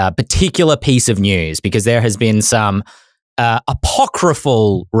particular piece of news, because there has been some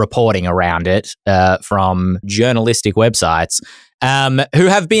apocryphal reporting around it from journalistic websites who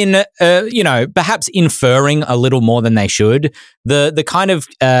have been, perhaps inferring a little more than they should. The kind of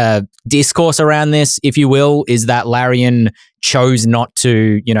discourse around this, if you will, is that Larian chose not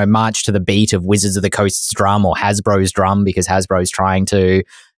to, march to the beat of Wizards of the Coast's drum or Hasbro's drum, because Hasbro's trying to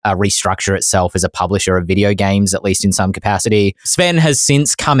restructure itself as a publisher of video games, at least in some capacity. Sven has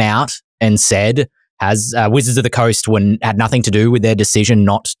since come out and said, Wizards of the Coast had nothing to do with their decision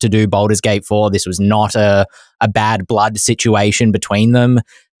not to do Baldur's Gate 4. This was not a bad blood situation between them.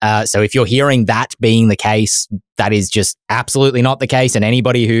 So if you're hearing that being the case, that is just absolutely not the case. And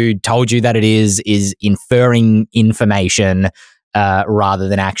anybody who told you that it is inferring information rather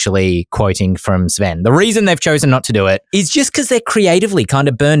than actually quoting from Sven. The reason they've chosen not to do it is just because they're creatively kind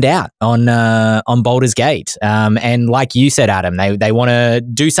of burned out on Baldur's Gate. And like you said, Adam, they want to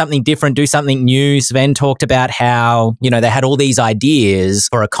do something different, do something new. Sven talked about how, they had all these ideas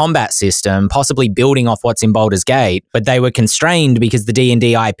for a combat system, possibly building off what's in Baldur's Gate, but they were constrained because the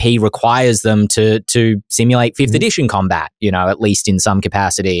D&D IP requires them to simulate 5th edition combat, at least in some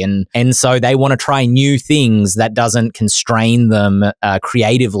capacity. And so they want to try new things that doesn't constrain them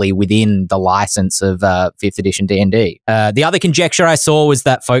creatively within the license of 5th edition D&D. The other conjecture I saw was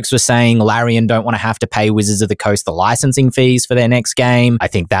that folks were saying Larian don't want to have to pay Wizards of the Coast the licensing fees for their next game. I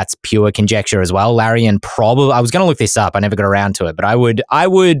think that's pure conjecture as well. Larian probably, I was going to look this up, I never got around to it, but I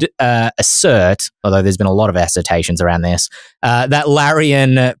would assert, although there's been a lot of assertions around this, that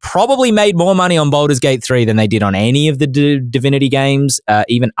Larian probably made more money on Baldur's Gate 3 than they did on any of the Divinity games,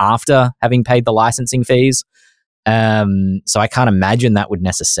 even after having paid the licensing fees. So I can't imagine that would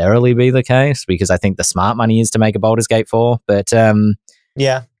necessarily be the case, because I think the smart money is to make a Baldur's Gate 4. But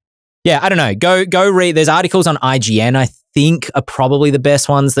yeah, I don't know. Go read. There's articles on IGN, I think, are probably the best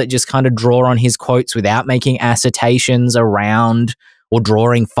ones that just kind of draw on his quotes without making assertions around or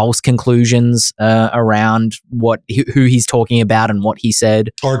drawing false conclusions around who he's talking about and what he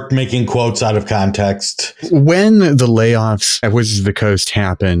said. Or making quotes out of context. When the layoffs at Wizards of the Coast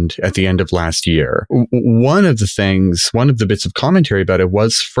happened at the end of last year, one of the bits of commentary about it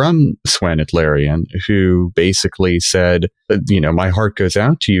was from Swen at Larian, who basically said, my heart goes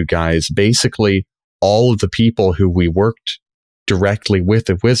out to you guys. Basically, all of the people who we worked directly with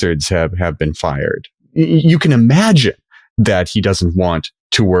at Wizards have been fired. You can imagine that he doesn't want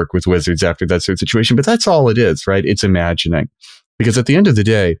to work with Wizards after that sort of situation. But that's all it is, right? It's imagining. Because at the end of the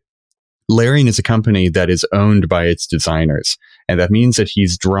day, Larian is a company that is owned by its designers. And that means that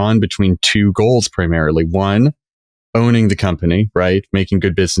he's drawn between two goals primarily. One, owning the company, right? Making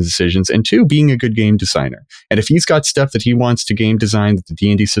good business decisions. And two, being a good game designer. And if he's got stuff that he wants to game design that the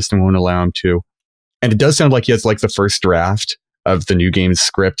D&D system won't allow him to, and it does sound like he has the first draft of the new game's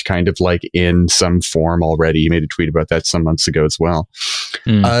script kind of in some form already. He made a tweet about that some months ago as well.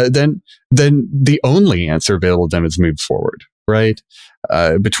 Then the only answer available to them is move forward, right?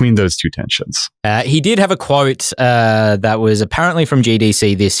 Between those two tensions. He did have a quote that was apparently from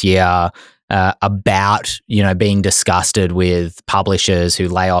GDC this year about, being disgusted with publishers who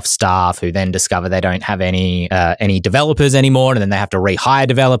lay off staff, who then discover they don't have any developers anymore, and then they have to rehire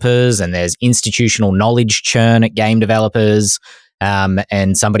developers, and there's institutional knowledge churn at game developers.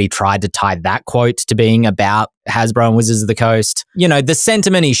 And somebody tried to tie that quote to being about Hasbro and Wizards of the Coast. The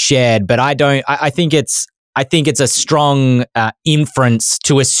sentiment is shared, but I think it's a strong inference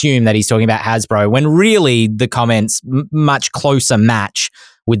to assume that he's talking about Hasbro, when really the comments much closer match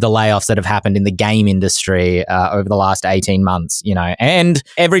with the layoffs that have happened in the game industry over the last 18 months, And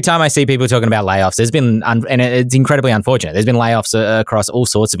every time I see people talking about layoffs, there's been, and it's incredibly unfortunate, there's been layoffs across all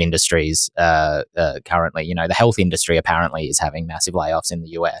sorts of industries currently. The health industry apparently is having massive layoffs in the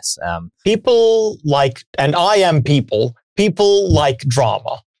US. People like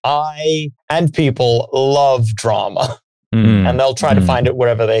drama. People love drama. And they'll try to find it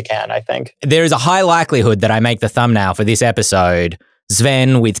wherever they can, I think. There is a high likelihood that I make the thumbnail for this episode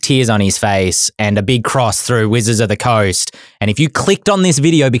Sven with tears on his face and a big cross through Wizards of the Coast. And if you clicked on this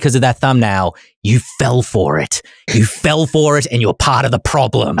video because of that thumbnail, you fell for it. You fell for it and you're part of the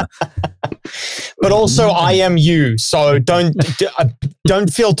problem. But also, I am you. So don't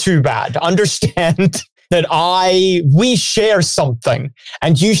feel too bad. Understand that we share something,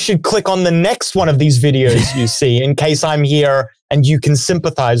 and you should click on the next one of these videos you see in case I'm here and you can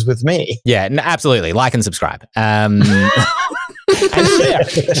sympathize with me. Yeah, absolutely. Like and subscribe. And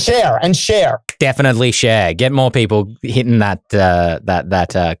share. Definitely share. Get more people hitting that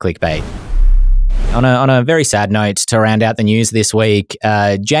clickbait. On a very sad note, to round out the news this week,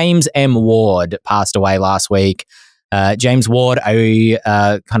 James M. Ward passed away last week. James Ward, a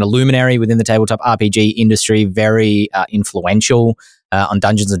kind of luminary within the tabletop RPG industry, very influential on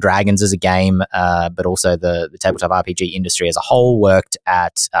Dungeons & Dragons as a game, but also the tabletop RPG industry as a whole. Worked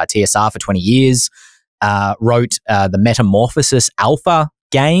at TSR for 20 years, wrote the Metamorphosis Alpha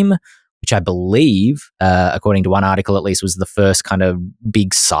game, which I believe, according to one article at least, was the first kind of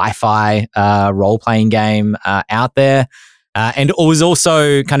big sci-fi role-playing game out there. And it was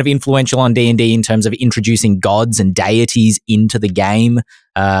also kind of influential on D&D in terms of introducing gods and deities into the game.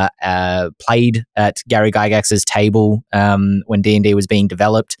 Played at Gary Gygax's table when D&D was being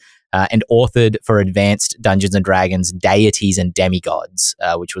developed. and authored for Advanced Dungeons & Dragons Deities and Demigods,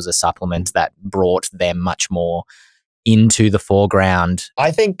 which was a supplement that brought them much more into the foreground. I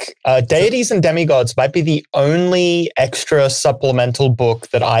think Deities and Demigods might be the only extra supplemental book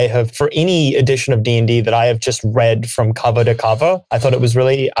that I have, for any edition of D&D, that I have just read from cover to cover. I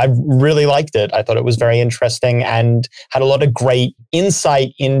really liked it. I thought it was very interesting and had a lot of great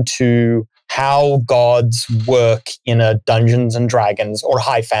insight into how gods work in a Dungeons and Dragons or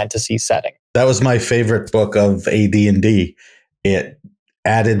high fantasy setting. That was my favorite book of AD&D. It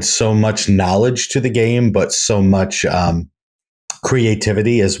added so much knowledge to the game, but so much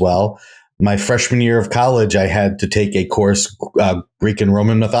creativity as well. My freshman year of college, I had to take a course, Greek and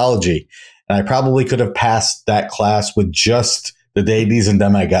Roman mythology. And I probably could have passed that class with just the Deities and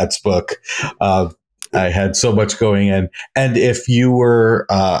Demigods book. I had so much going in. And if you were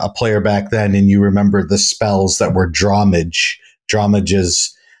a player back then and you remember the spells that were Drawmage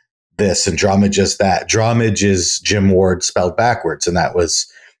is this and Drawmage is that. Drawmage is Jim Ward spelled backwards, and that was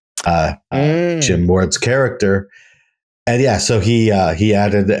Jim Ward's character. And yeah, so he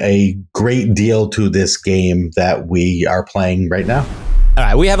added a great deal to this game that we are playing right now. All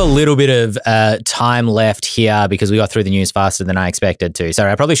right, we have a little bit of time left here because we got through the news faster than I expected to.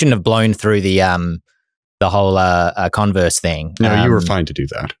 Sorry, I probably shouldn't have blown through the whole Converse thing. No, you were fine to do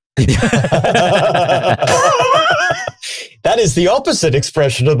that. That is the opposite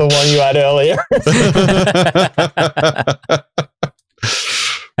expression of the one you had earlier.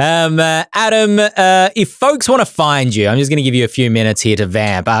 Adam, if folks want to find you, I'm just going to give you a few minutes here to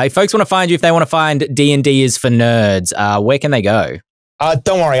vamp. If folks want to find you, if they want to find D&D is for nerds, where can they go?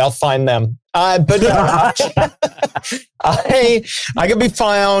 Don't worry, I'll find them. But I can be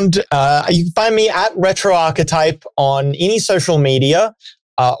found. You can find me at Retro Archetype on any social media.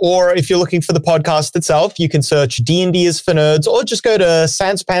 Or if you're looking for the podcast itself, you can search D&D is for nerds, or just go to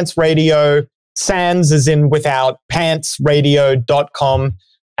Sans Pants Radio, sans as in without, pantsradio.com,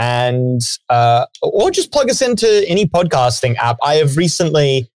 and or just plug us into any podcasting app. I have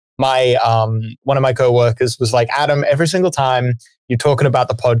recently, one of my coworkers was like, Adam, every single time you're talking about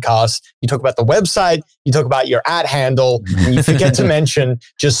the podcast, you talk about the website, you talk about your @ handle, and you forget to mention,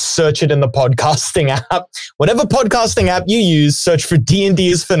 just search it in the podcasting app. Whatever podcasting app you use, search for D&D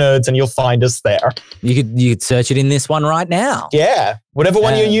is for nerds and you'll find us there. You could search it in this one right now. Yeah, whatever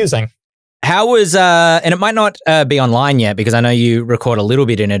one you're using. How was, and it might not be online yet because I know you record a little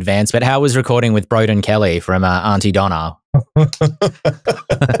bit in advance, but how was recording with Broden Kelly from Auntie Donna?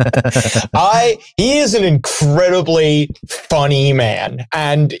 He is an incredibly funny man,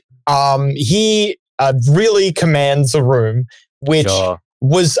 and he really commands a room, which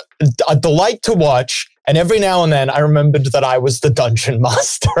was a delight to watch. And every now and then I remembered that I was the dungeon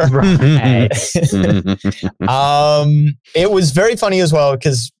master. It was very funny as well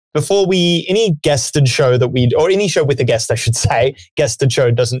because before any guested show that or any show with a guest, I should say, guested show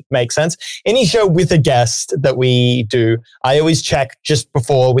doesn't make sense. Any show with a guest that we do, I always check just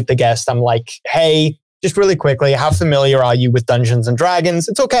before with the guest. I'm like, hey, just really quickly, how familiar are you with Dungeons and Dragons?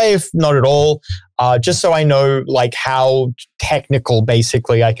 It's okay if not at all, just so I know like how technical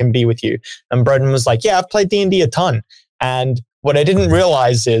basically I can be with you. And Broden was like, yeah, I've played D&D a ton. And what I didn't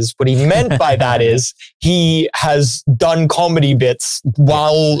realize is what he meant by that is he has done comedy bits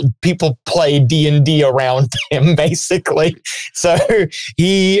while people play D&D around him, basically. So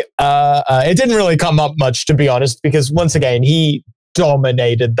he, it didn't really come up much, to be honest, because once again, he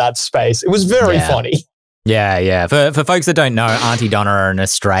dominated that space. It was very funny. Yeah. For folks that don't know, Auntie Donna are an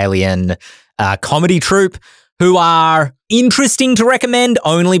Australian comedy troupe who are interesting to recommend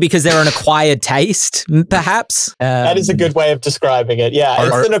only because they're an acquired taste, perhaps. That is a good way of describing it. Yeah,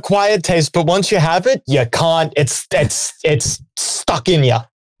 it's an acquired taste, but once you have it, you can't. It's stuck in you.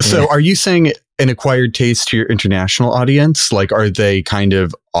 So, are you saying an acquired taste to your international audience? Like, are they kind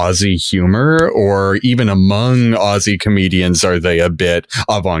of Aussie humor, or even among Aussie comedians, are they a bit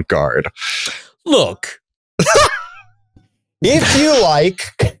avant-garde? Look, if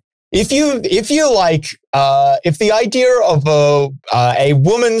the idea of a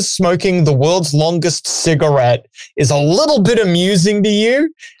woman smoking the world's longest cigarette is a little bit amusing to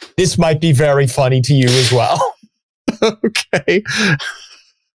you, this might be very funny to you as well. Okay.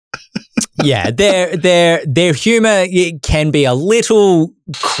 Yeah, their humor can be a little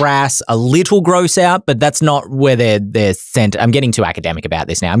crass, a little gross out, but that's not where they're centered. I'm getting too academic about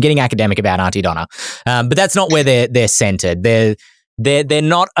this now. I'm getting academic about Auntie Donna, but that's not where they're centered. they're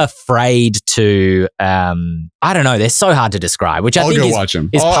not afraid to, I don't know, they're so hard to describe, which I think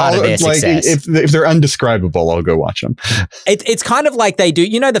is part of their success. If they're undescribable, I'll go watch them. It's kind of like they do,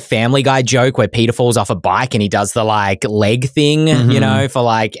 you know, the Family Guy joke where Peter falls off a bike and he does the like leg thing, you know, for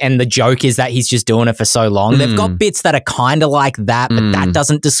like, and the joke is that he's just doing it for so long. They've got bits that are kind of like that, but that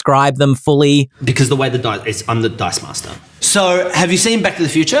doesn't describe them fully. Because the way the dice is, I'm the dice master. So, have you seen Back to the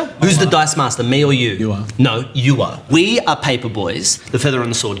Future? Who's the dice master, me or you? You are. No, you are. We are paper boys. The feather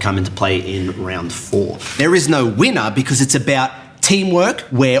and the sword come into play in round 4. There is no winner because it's about teamwork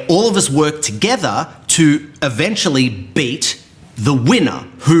where all of us work together to eventually beat the winner,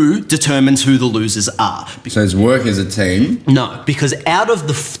 who determines who the losers are. So it's work as a team? No, because out of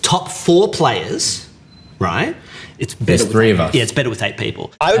the top 4 players, right? There's 3 of us. Yeah, it's better with 8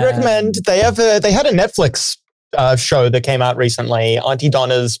 people. I would recommend, they had a Netflix show that came out recently, Auntie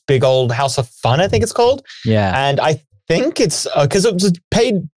Donna's Big Old House of Fun, I think it's called. Yeah. And I think it's, because it was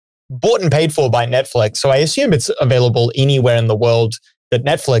bought and paid for by Netflix, so I assume it's available anywhere in the world that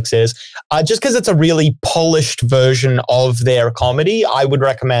Netflix is. Just because it's a really polished version of their comedy, I would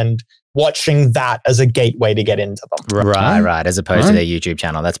recommend watching that as a gateway to get into them. Right. As opposed to their YouTube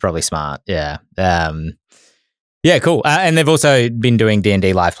channel. That's probably smart. Yeah. Yeah, cool. And they've also been doing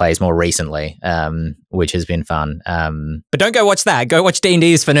D&D live plays more recently, which has been fun. But don't go watch that. Go watch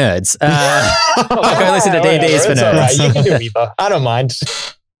D&D is for nerds. Go listen to D&D is for nerds. Right. You can do either. I don't mind.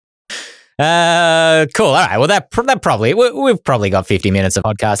 Cool. All right. Well, that probably we've probably got 50 minutes of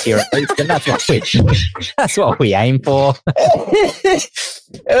podcast here at least, and that's what we aim for.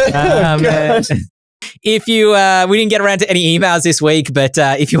 If you, we didn't get around to any emails this week, but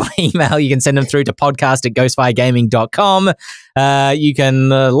if you want to email, you can send them through to podcast@ghostfiregaming.com. You can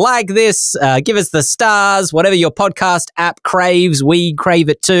like this, give us the stars, whatever your podcast app craves, we crave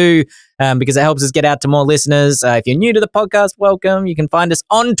it too, because it helps us get out to more listeners. If you're new to the podcast, welcome. You can find us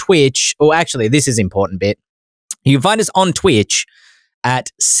on Twitch. Oh, actually, this is an important bit. You can find us on Twitch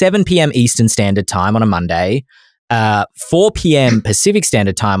at 7 p.m. Eastern Standard Time on a Monday, 4 p.m. Pacific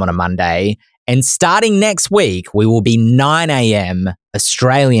Standard Time on a Monday, and starting next week, we will be 9 a.m.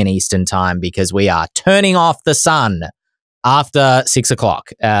 Australian Eastern Time because we are turning off the sun after 6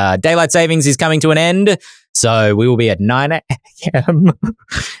 o'clock. Daylight savings is coming to an end, so we will be at 9 a.m.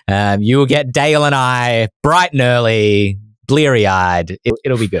 You will get Dale and I bright and early, bleary-eyed.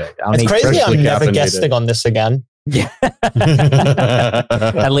 It'll be good. It's crazy I'm never guesting on this again. Yeah.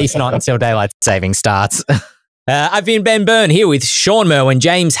 At least not until daylight saving starts. I've been Ben Byrne here with Shawn Merwin,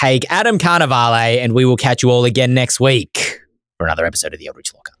 James Haig, Adam Carnivale, and we will catch you all again next week for another episode of the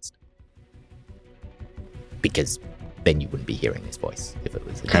Eldritch Lorecast. Because then you wouldn't be hearing this voice if it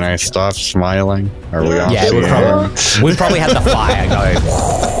was. Can I stop smiling? Are we on? Yeah, we've probably had the fire go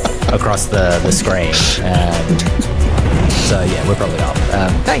across the screen. So yeah, we're probably off.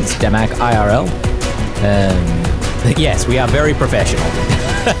 Thanks, Demac IRL. Yes, we are very professional.